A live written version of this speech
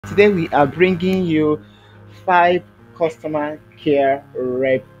today we are bringing you 5 customer care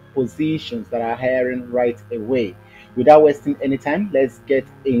rep positions that are hiring right away. Without wasting any time, let's get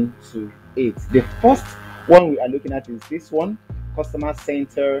into it. The first one we are looking at is this one: customer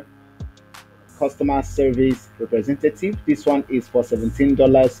center customer service representative. This one is for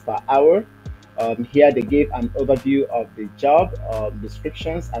 $17 per hour. Here they gave an overview of the job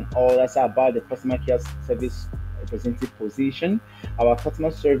descriptions and all that's about the customer care service representative position. Our customer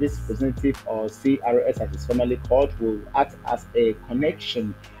service representative, or CRS as it's formally called, will act as a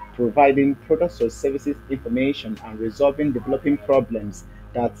connection, providing products or services information and resolving developing problems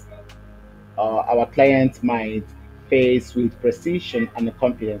that our client might face with precision and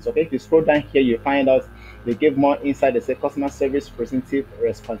confidence. Okay, if you scroll down here, you find out they give more insight. They say customer service representative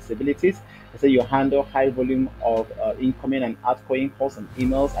responsibilities. They say you handle high volume of incoming and outgoing calls and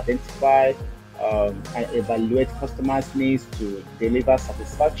emails, identify and evaluate customers' needs to deliver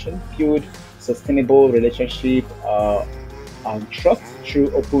satisfaction, build sustainable relationship and trust through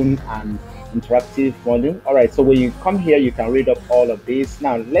open and interactive model. All right, so when you come here, you can read up all of this.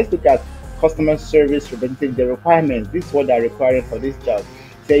 Now, let's look at customer service representative, the requirements. This is what they're requiring for this job.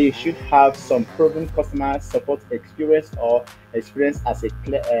 Say you should have some proven customer support experience or experience as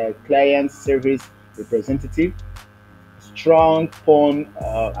a client service representative, strong phone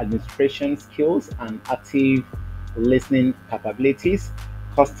administration skills and active listening capabilities,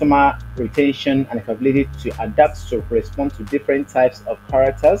 customer retention and capability to adapt to respond to different types of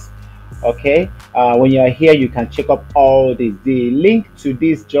characters. Okay, when you are here, you can check up all this. The link to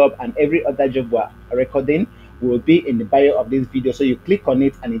this job and every other job we're recording will be in the bio of this video, so you click on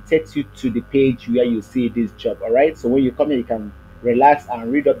it and it takes you to the page where you see this job. All right, so when you come here, you can relax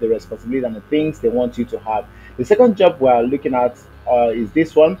and read up the responsibilities and the things they want you to have. The second job we're looking at is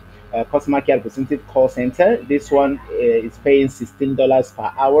this one: customer care representative call center. This one is paying $16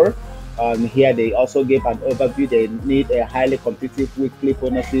 per hour. Here they also gave an overview. They need a highly competitive weekly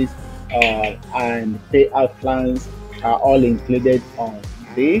bonuses and payout plans are all included on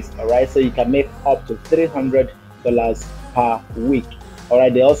this. All right, so you can make up to $300 per week. All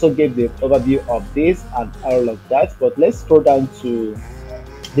right, they also gave the overview of this and all of that. But let's scroll down to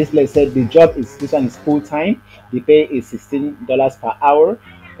this place. Said the job is, this one is full time. The pay is $16 per hour.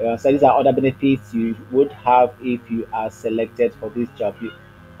 So these are other benefits you would have if you are selected for this job.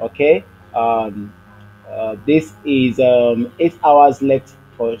 Okay, this is 8 hours left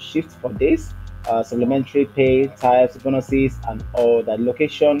for shift for this. Supplementary pay, types, bonuses, and all that.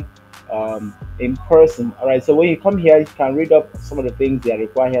 Location in person. All right. So when you come here, you can read up some of the things they are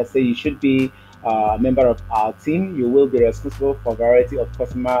required here. Say you should be a member of our team. You will be responsible for a variety of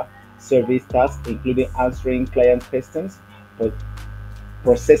customer service tasks, including answering client questions, but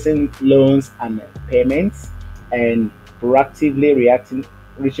processing loans and payments, and proactively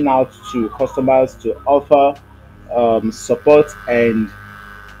reaching out to customers to offer support and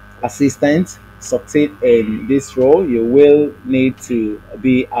assistance. Succeed in this role, you will need to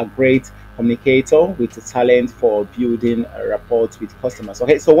be a great communicator with a talent for building a rapport with customers.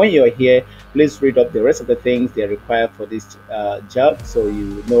 Okay, so when you're here, please read up the rest of the things they require for this job, so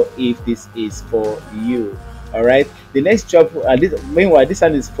you know if this is for you. All right, the next job, meanwhile, this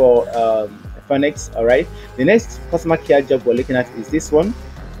one is for Phoenix. All right, the next customer care job we're looking at is this one.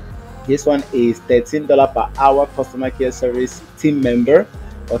 This one is $13 per hour customer care service team member.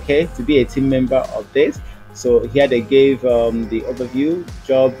 Okay, to be a team member of this. So here they gave the overview,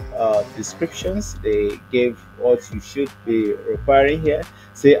 job descriptions. They gave what you should be requiring here.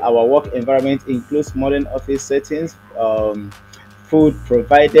 Say our work environment includes modern office settings, food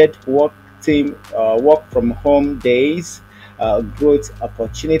provided, work from home days, growth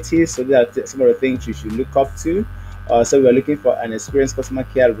opportunities. So that are some of the things you should look up to. So we're looking for an experienced customer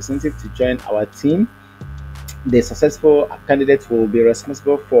care representative to join our team. The successful candidate will be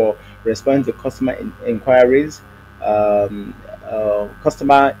responsible for responding to customer inquiries,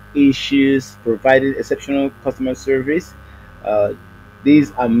 customer issues, providing exceptional customer service.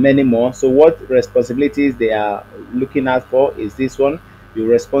 These and many more. So, what responsibilities they are looking at for is this one: you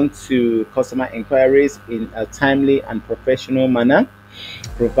respond to customer inquiries in a timely and professional manner,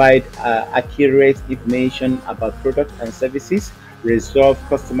 provide accurate information about products and services, resolve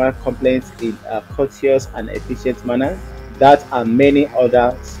customer complaints in a courteous and efficient manner. That and many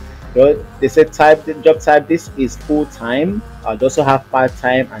others. They said type the job type. This is full time. They also have part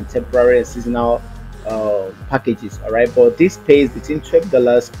time and temporary and seasonal packages. All right, but this pays between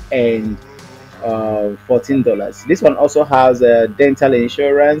 $12 and $14. This one also has dental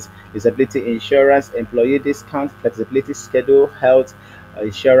insurance, disability insurance, employee discount, flexibility schedule, health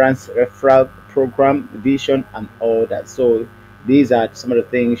insurance, referral program, vision, and all that. So These are some of the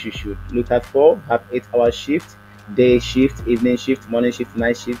things you should look at for. Have 8-hour shift, day shift, evening shift, morning shift,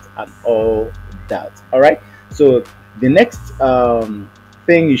 night shift, and all that. All right. So the next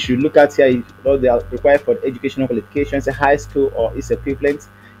thing you should look at here is what they are required for educational qualifications. A high school or its equivalent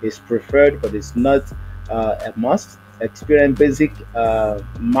is preferred, but it's not a must. Experience basic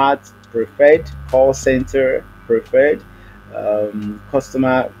math preferred, call center preferred,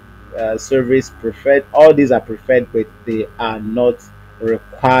 customer service preferred. All these are preferred, but they are not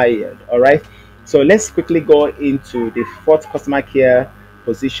required. All right. So let's quickly go into the fourth customer care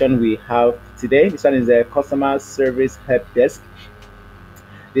position we have today. This one is a customer service help desk.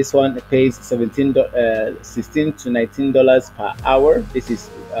 This one pays 16 to $19 per hour. This is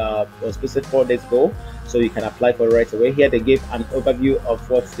was posted 4 days ago, so you can apply for it right away. Here they give an overview of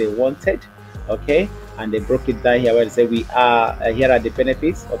what they wanted, okay, and they broke it down here where they say we are here are the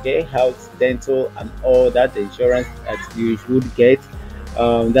benefits, okay, health, dental, and all that, the insurance that you would get.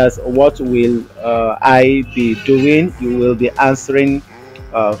 That's what will I be doing. You will be answering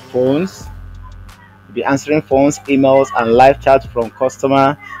phones, emails, and live chat from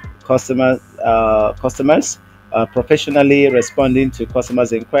customers, professionally responding to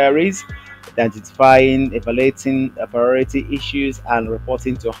customers' inquiries, identifying, evaluating priority issues, and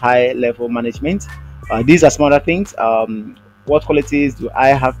reporting to high-level management. These are some other things. What qualities do I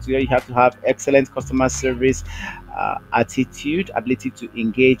have to? You have to have excellent customer service attitude, ability to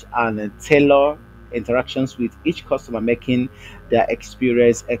engage and tailor interactions with each customer, making their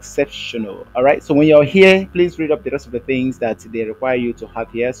experience exceptional. All right, so when you're here, please read up the rest of the things that they require you to have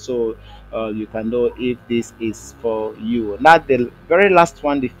here, so you can know if this is for you. Now the very last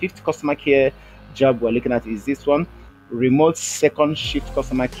one, the fifth customer care job we're looking at, is this one: remote second shift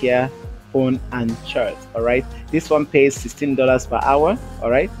customer care, phone and chat. All right, this one pays $16 per hour. All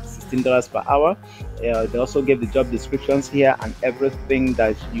right, $16 per hour. They also give the job descriptions here, and everything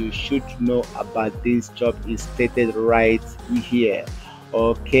that you should know about this job is stated right here.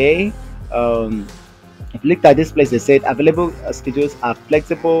 Okay. If you looked at this place, they said available schedules are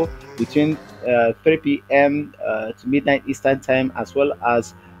flexible between 3 p.m. To midnight Eastern time, as well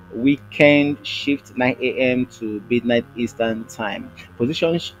as weekend shift 9 a.m. to midnight Eastern time.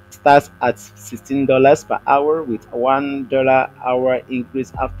 Position starts at $16 per hour with $1 hour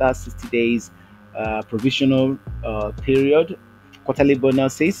increase after 60 days provisional period. Quarterly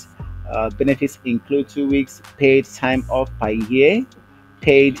bonuses. Benefits include 2 weeks paid time off per year,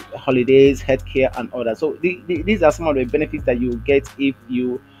 paid holidays, healthcare, and others. So these are some of the benefits that you get if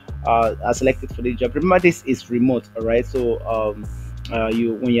you are selected for the job. Remember, this is remote, all right? So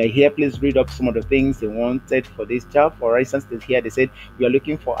you when you're here, please read up some of the things they wanted for this job. For instance, here they said we are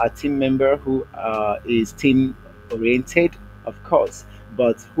looking for a team member who is team oriented, of course,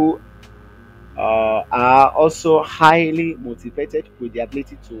 but who are also highly motivated with the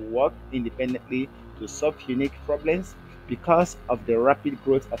ability to work independently to solve unique problems. Because of the rapid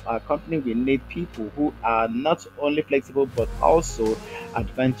growth of our company, we need people who are not only flexible but also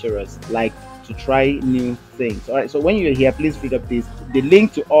adventurous, like to try new things. All right, so when you're here, please read up this. The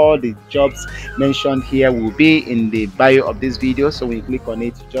link to all the jobs mentioned here will be in the bio of this video, so when you click on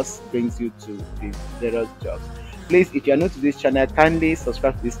it, it just brings you to the various jobs. Please, if you are new to this channel, kindly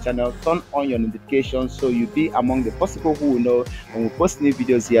subscribe to this channel, turn on your notifications so you'll be among the first people who will know when we post new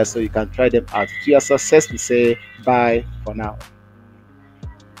videos here, so you can try them out. To your success, we say bye for now.